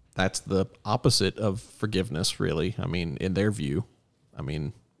 That's the opposite of forgiveness, really. I mean, in their view, I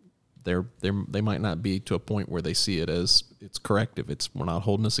mean, they might not be to a point where they see it as it's corrective. We're not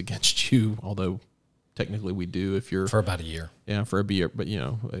holding this against you, although technically we do if you're for about a year. Yeah, for a year, but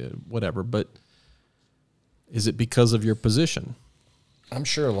whatever. But is it because of your position? I'm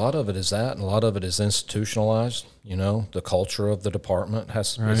sure a lot of it is that, and a lot of it is institutionalized. The culture of the department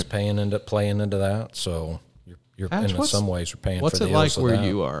is playing into that. So you're in some ways you're paying. What's for the it like where that.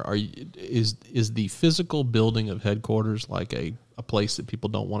 you are? Is the physical building of headquarters like a place that people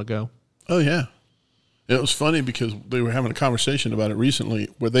don't want to go? Oh yeah, it was funny because they were having a conversation about it recently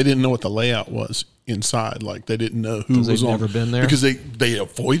where they didn't know what the layout was inside. Like they didn't know who was never been there because they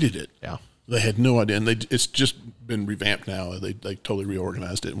avoided it. Yeah, they had no idea, and it's just been revamped now. They totally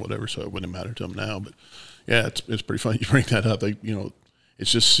reorganized it and whatever, so it wouldn't matter to them now. But yeah, it's pretty funny you bring that up.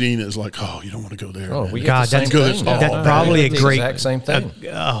 It's just seen as like, oh, you don't want to go there. Oh, man. we got the same thing. That's probably a great, exact same thing.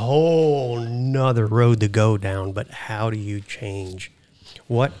 A whole nother road to go down. But how do you change?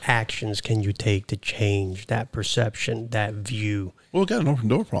 What actions can you take to change that perception, that view? Well, we got an open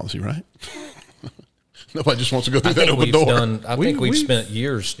door policy, right? Nobody just wants to go through that open door. I think we've spent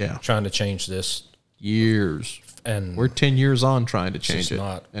years trying to change this. Years. And we're 10 years on trying to change it.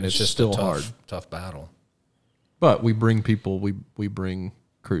 And it's just still a tough battle. But we bring people, we bring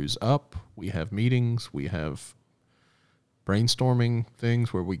crews up, we have meetings, we have brainstorming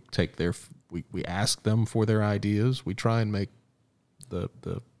things where we take we ask them for their ideas. We try and make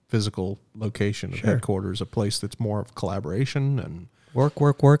the physical location of headquarters a place that's more of collaboration and work,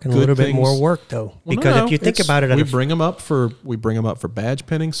 and a little bit more work though. Well, because if you think about it, we bring them up for badge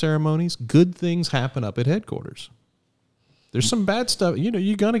pinning ceremonies. Good things happen up at headquarters. There's some bad stuff.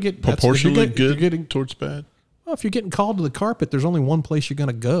 You're gonna get proportionally good. You're getting towards bad. Well, if you're getting called to the carpet, there's only one place you're going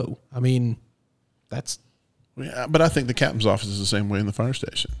to go. I mean, that's... Yeah, but I think the captain's office is the same way in the fire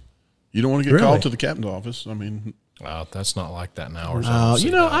station. You don't want to get called to the captain's office. I mean... that's not like that in ours.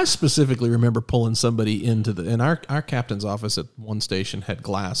 I specifically remember pulling somebody and our captain's office at one station had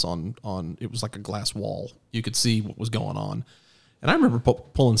glass on, it was like a glass wall. You could see what was going on. And I remember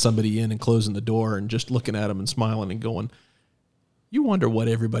pulling somebody in and closing the door and just looking at them and smiling and going, you wonder what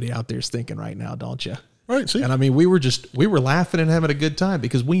everybody out there is thinking right now, don't you? Right, see? And I mean, we were laughing and having a good time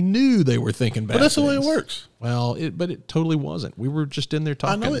because we knew they were thinking bad. But that's things. the way it works. Well, but it totally wasn't. We were just in there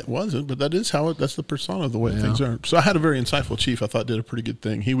talking. I know it wasn't, but that's the persona of the way things are. So I had a very insightful chief I thought did a pretty good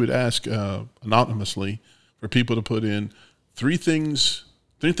thing. He would ask anonymously for people to put in three things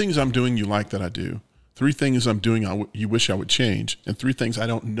I'm doing you like that I do, 3 things I'm doing you wish I would change, and 3 things I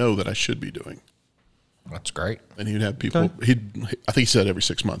don't know that I should be doing. That's great. And he'd have people, I think he said every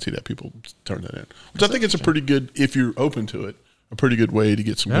 6 months he'd have people turn that in. Which I think it's a pretty good, if you're open to it, a pretty good way to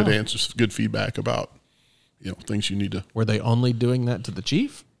get some good answers, good feedback about, things you need to. Were they only doing that to the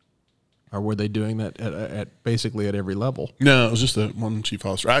chief? Or were they doing that at basically at every level? No, it was just the one chief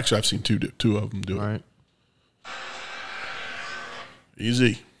officer. Actually, I've seen two of them do it. All right.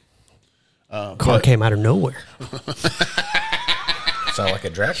 Easy. Car came out of nowhere. Sound like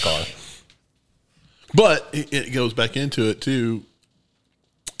a draft car. But it goes back into it, too.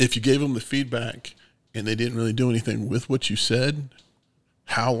 If you gave them the feedback and they didn't really do anything with what you said,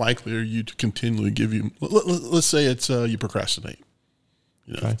 how likely are you to continually give you... Let's say it's you procrastinate.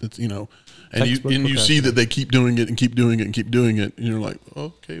 And you see that they keep doing it and keep doing it and keep doing it. And you're like,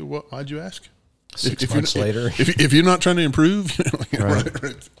 okay, why'd you ask? 6 months later. If you're not trying to improve,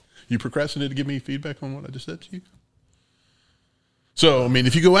 you procrastinate to give me feedback on what I just said to you. So, I mean,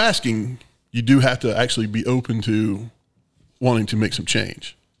 if you go asking... You do have to actually be open to wanting to make some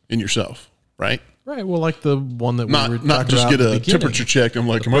change in yourself, right? Right. Well, like the one that not just get a temperature check. I'm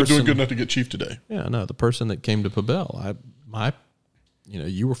like, am I doing good enough to get chief today? Yeah, no. The person that came to Pabell,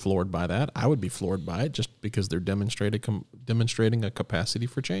 you were floored by that. I would be floored by it just because they're demonstrating a capacity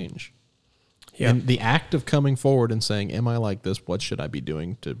for change. Yeah. And the act of coming forward and saying, "Am I like this? What should I be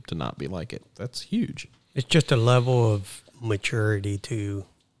doing to not be like it?" That's huge. It's just a level of maturity to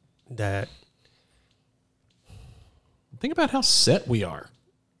that. Think about how set we are.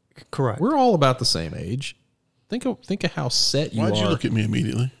 Correct. We're all about the same age. Think of how set you are. Why'd you look at me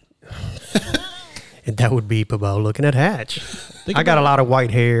immediately? And that would be Pabell looking at Hatch. I got a lot of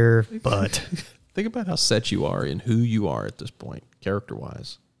white hair, but... Think about how set you are and who you are at this point,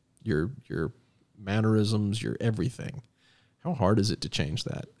 character-wise. Your mannerisms, your everything. How hard is it to change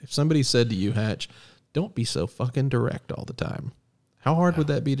that? If somebody said to you, Hatch, don't be so fucking direct all the time. How hard would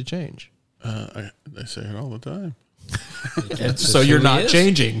that be to change? They say it all the time. So you're not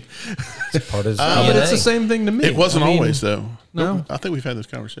changing. It's part of but it's the same thing to me. It wasn't always, though. No. I think we've had this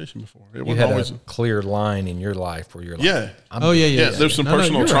conversation before. It You wasn't had always. a clear line in your life where you're like, Yeah. Yeah. There's some No,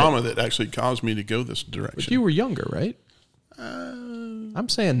 personal you're trauma right. that actually caused me to go this But direction. you were younger, right? I'm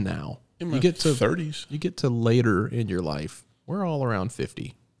saying now. in my You get to 30s. You get to later in your life. We're all around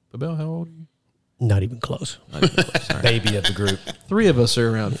 50. Babel, how old are you? Not even close. baby of the group. 3 of us are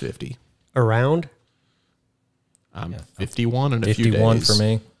around 50. Around? I'm 51 in a few 51 days. for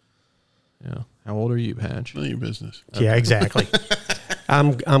me. Yeah. How old are you, Patch? None of your business. Yeah, exactly.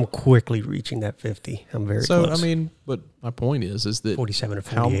 I'm quickly reaching that 50. I'm very So close. I mean, but my point is that 47 or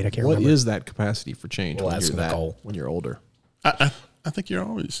how- 48, I can't what remember. is that capacity for change Well, when that's you're that Nicole. when you're older? I think you're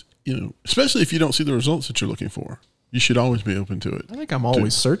always, especially if you don't see the results that you're looking for, you should always be open to it. I think I'm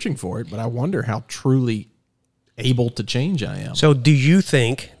always searching for it, but I wonder how truly able to change I am. So, do you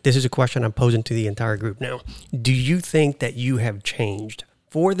think, this is a question I'm posing to the entire group now, do you think that you have changed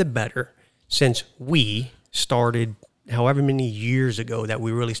for the better since we started, however many years ago that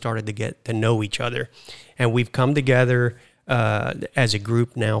we really started to get to know each other? And we've come together as a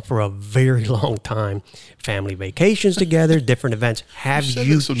group now for a very long time. Family vacations together, different events. Have said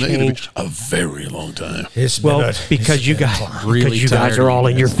you that so negative. changed? A very long time. Well, because you guys, Really because you guys tired are of all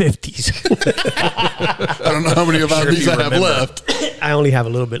you in your 50s. I don't know how many of these I have left. I only have a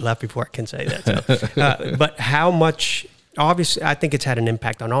little bit left before I can say that. So. But how much, obviously, I think it's had an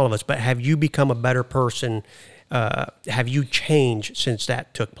impact on all of us, but have you become a better person? Have you changed since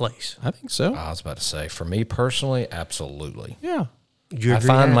that took place? I think so. I was about to say, for me personally, absolutely. Yeah. You I agree,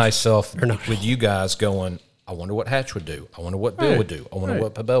 find Hatch? myself Or no? with you guys going, I wonder what Hatch would do. I wonder what Bill Right. would do. I wonder Right.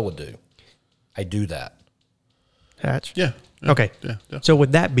 what Pabel would do. I do that. Hatch? Yeah. Okay. Yeah. So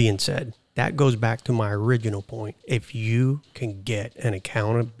with that being said, that goes back to my original point. If you can get an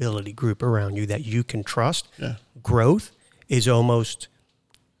accountability group around you that you can trust, Yeah. growth is almost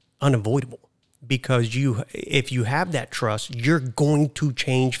unavoidable because if you have that trust, you're going to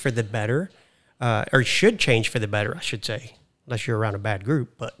change for the better, or should change for the better, I should say, unless you're around a bad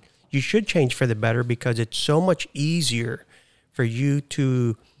group, but you should change for the better because it's so much easier for you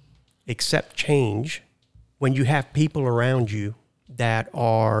to accept change when you have people around you that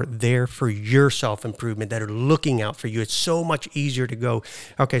are there for your self-improvement, that are looking out for you. It's so much easier to go,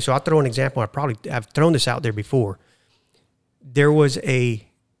 okay, so I'll throw an example. I've thrown this out there before. There was a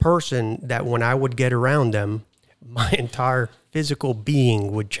person that when I would get around them, my entire physical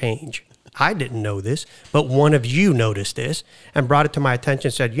being would change. I didn't know this, but one of you noticed this and brought it to my attention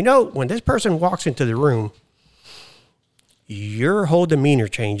and said, when this person walks into the room, your whole demeanor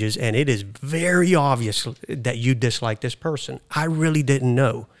changes and it is very obvious that you dislike this person. I really didn't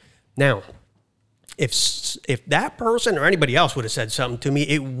know. Now, if that person or anybody else would have said something to me,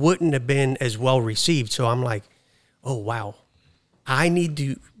 it wouldn't have been as well received. So I'm like, oh, wow, I need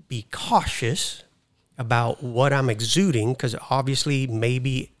to be cautious about what I'm exuding because obviously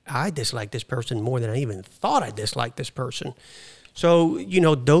maybe I dislike this person more than I even thought I disliked this person. So,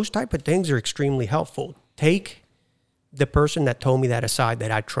 those type of things are extremely helpful. Take the person that told me that aside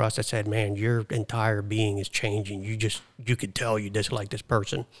that I trust, that said, man, your entire being is changing. You could tell you dislike this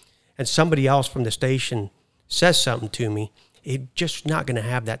person. And somebody else from the station says something to me, it's just not going to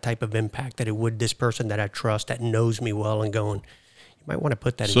have that type of impact that it would this person that I trust, that knows me well and going, you might want to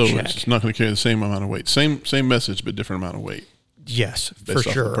put that So in check. it's not going to carry the same amount of weight. Same message, but different amount of weight. Yes, for Based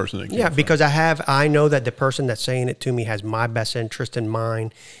off sure. the person that came Yeah, from. because I know that the person that's saying it to me has my best interest in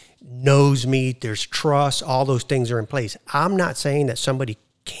mind, knows me, there's trust, all those things are in place. I'm not saying that somebody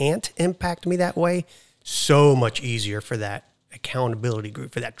can't impact me that way. So much easier for that accountability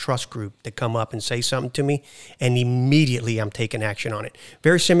group, for that trust group to come up and say something to me, and immediately I'm taking action on it.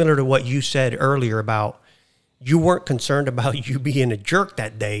 Very similar to what you said earlier about you weren't concerned about you being a jerk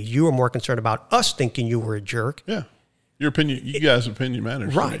that day. You were more concerned about us thinking you were a jerk. Yeah. Your opinion, you guys' opinion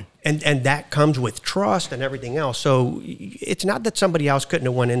matters. Right. To me. And that comes with trust and everything else. So it's not that somebody else couldn't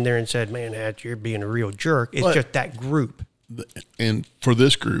have went in there and said, man, Hatch, you're being a real jerk. It's But- just that group. And for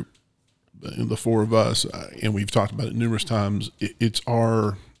this group, the 4 of us, and we've talked about it numerous times, it's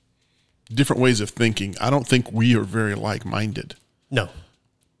our different ways of thinking. I don't think we are very like-minded. No.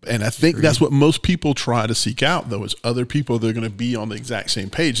 And I think that's what most people try to seek out, though, is other people that are going to be on the exact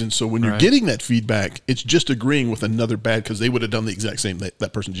same page. And so when you're getting that feedback, it's just agreeing with another bad because they would have done the exact same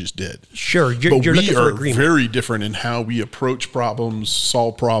that person just did. Sure. You're But looking we for are agreement. very different in how we approach problems,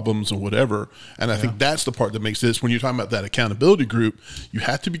 solve problems, and whatever. And I think that's the part that makes this. When you're talking about that accountability group, you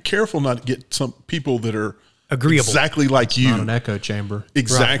have to be careful not to get some people that are Agreeable. exactly like you. Not an echo chamber.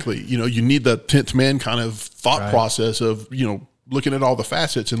 Exactly. You need the 10th man kind of thought process of, looking at all the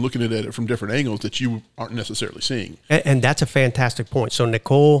facets and looking at it from different angles that you aren't necessarily seeing. And that's a fantastic point. So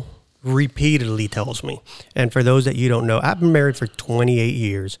Nicole repeatedly tells me, and for those that you don't know, I've been married for 28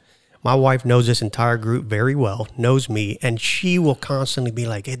 years. My wife knows this entire group very well, knows me, and she will constantly be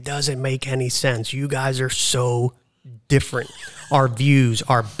like, it doesn't make any sense. You guys are so different. Our views,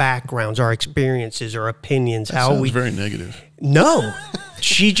 our backgrounds, our experiences, our opinions, That how sounds we... very negative. No.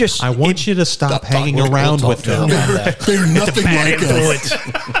 She just... I want you to stop hanging around with them. They're nothing bad like us.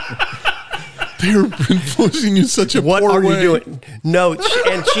 influence. They're influencing you in such a What poor are way. you doing? No,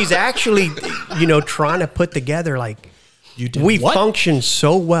 and she's actually, trying to put together like, You did we what? function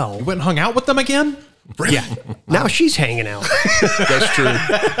so well. You went and hung out with them again? Yeah. Now she's hanging out. That's true.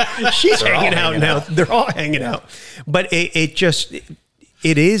 She's hanging out now. They're all hanging out. But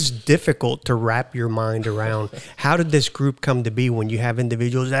it is difficult to wrap your mind around how did this group come to be when you have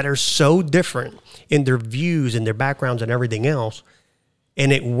individuals that are so different in their views and their backgrounds and everything else.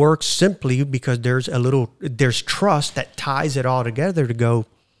 And it works simply because there's trust that ties it all together to go,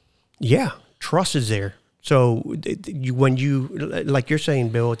 yeah, trust is there. So when you, like you're saying,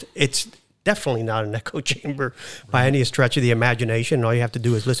 Bill, it's definitely not an echo chamber by any stretch of the imagination. All you have to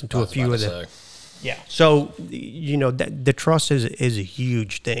do is listen to a few of them. Yeah. So, the trust is a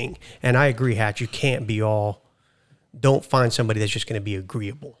huge thing. And I agree, Hatch, you can't be don't find somebody that's just going to be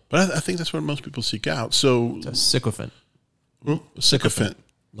agreeable. But I think that's what most people seek out. So, A sycophant. sycophant.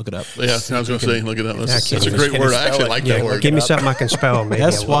 Look it up. Yeah, I was going to say, look it up. That's can't a even- great can word. you I actually spell it? like Yeah, that word. Give me something I can spell. Maybe I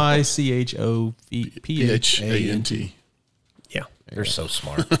will. SYCHOPHANT. P-H-A-N-T. Yeah. You're so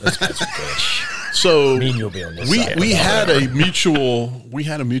smart. That's good. So Me and you'll be on this we side. we had a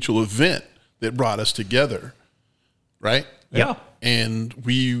mutual event that brought us together, right? Yeah. And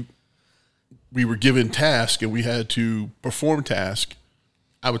we were given task and we had to perform task.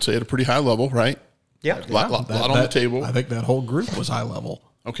 I would say at a pretty high level, right? Yeah. Lot on the table. I think that whole group was high level.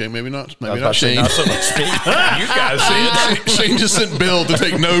 Okay, maybe not. I Maybe was about not to say, Shane. not so much me. You guys did. Shane just sent Bill to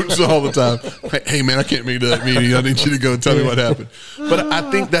take notes all the time. Hey, man, I can't make that meeting. I need you to go and tell me what happened. But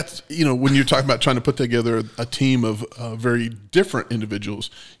I think that's, when you're talking about trying to put together a team of very different individuals,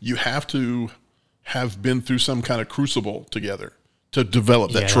 you have to have been through some kind of crucible together to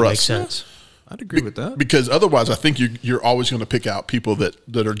develop that Yeah, trust. that makes sense. I'd agree with that. Because otherwise, I think you're always going to pick out people that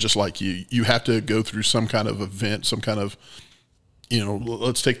are just like you. You have to go through some kind of event, some kind of,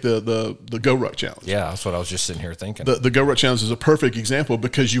 let's take the Go Ruck Challenge. Yeah, that's what I was just sitting here thinking. The Go Ruck Challenge is a perfect example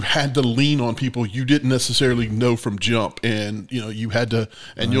because you had to lean on people you didn't necessarily know from jump. And, you had to,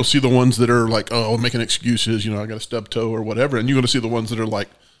 and you'll see the ones that are like, oh, making excuses, I got a stub toe or whatever. And you're going to see the ones that are like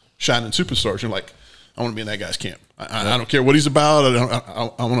shining superstars. You're like, I want to be in that guy's camp. I don't care what he's about.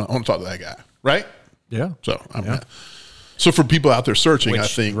 I want to talk to that guy. Right? Yeah. So, so for people out there searching, Which I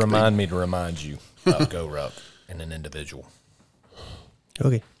think. remind me to remind you of Go Ruck and an individual.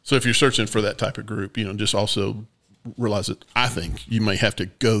 Okay. So if you're searching for that type of group, just also realize that I think you may have to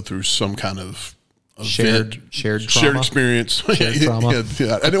go through some kind of Shared trauma. experience. Shared trauma.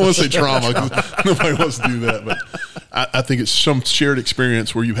 Yeah. I didn't want to say trauma 'cause nobody wants to do that, but I think it's some shared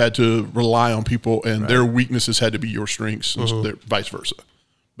experience where you had to rely on people and their weaknesses had to be your strengths, and vice versa.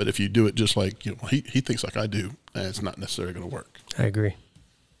 But if you do it just like he thinks like I do, it's not necessarily going to work. I agree.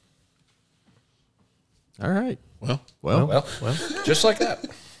 All right. Well, Well, just like that.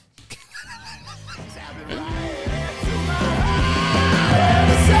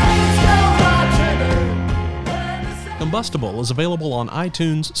 Combustible is available on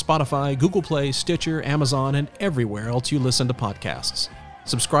iTunes, Spotify, Google Play, Stitcher, Amazon, and everywhere else you listen to podcasts.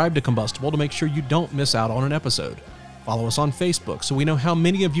 Subscribe to Combustible to make sure you don't miss out on an episode. Follow us on Facebook so we know how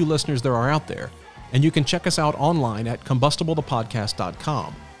many of you listeners there are out there. And you can check us out online at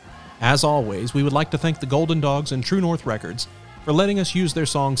combustiblethepodcast.com. As always, we would like to thank the Golden Dogs and True North Records for letting us use their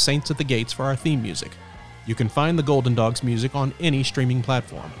song Saints at the Gates for our theme music. You can find the Golden Dogs music on any streaming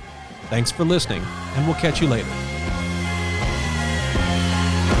platform. Thanks for listening, and we'll catch you later.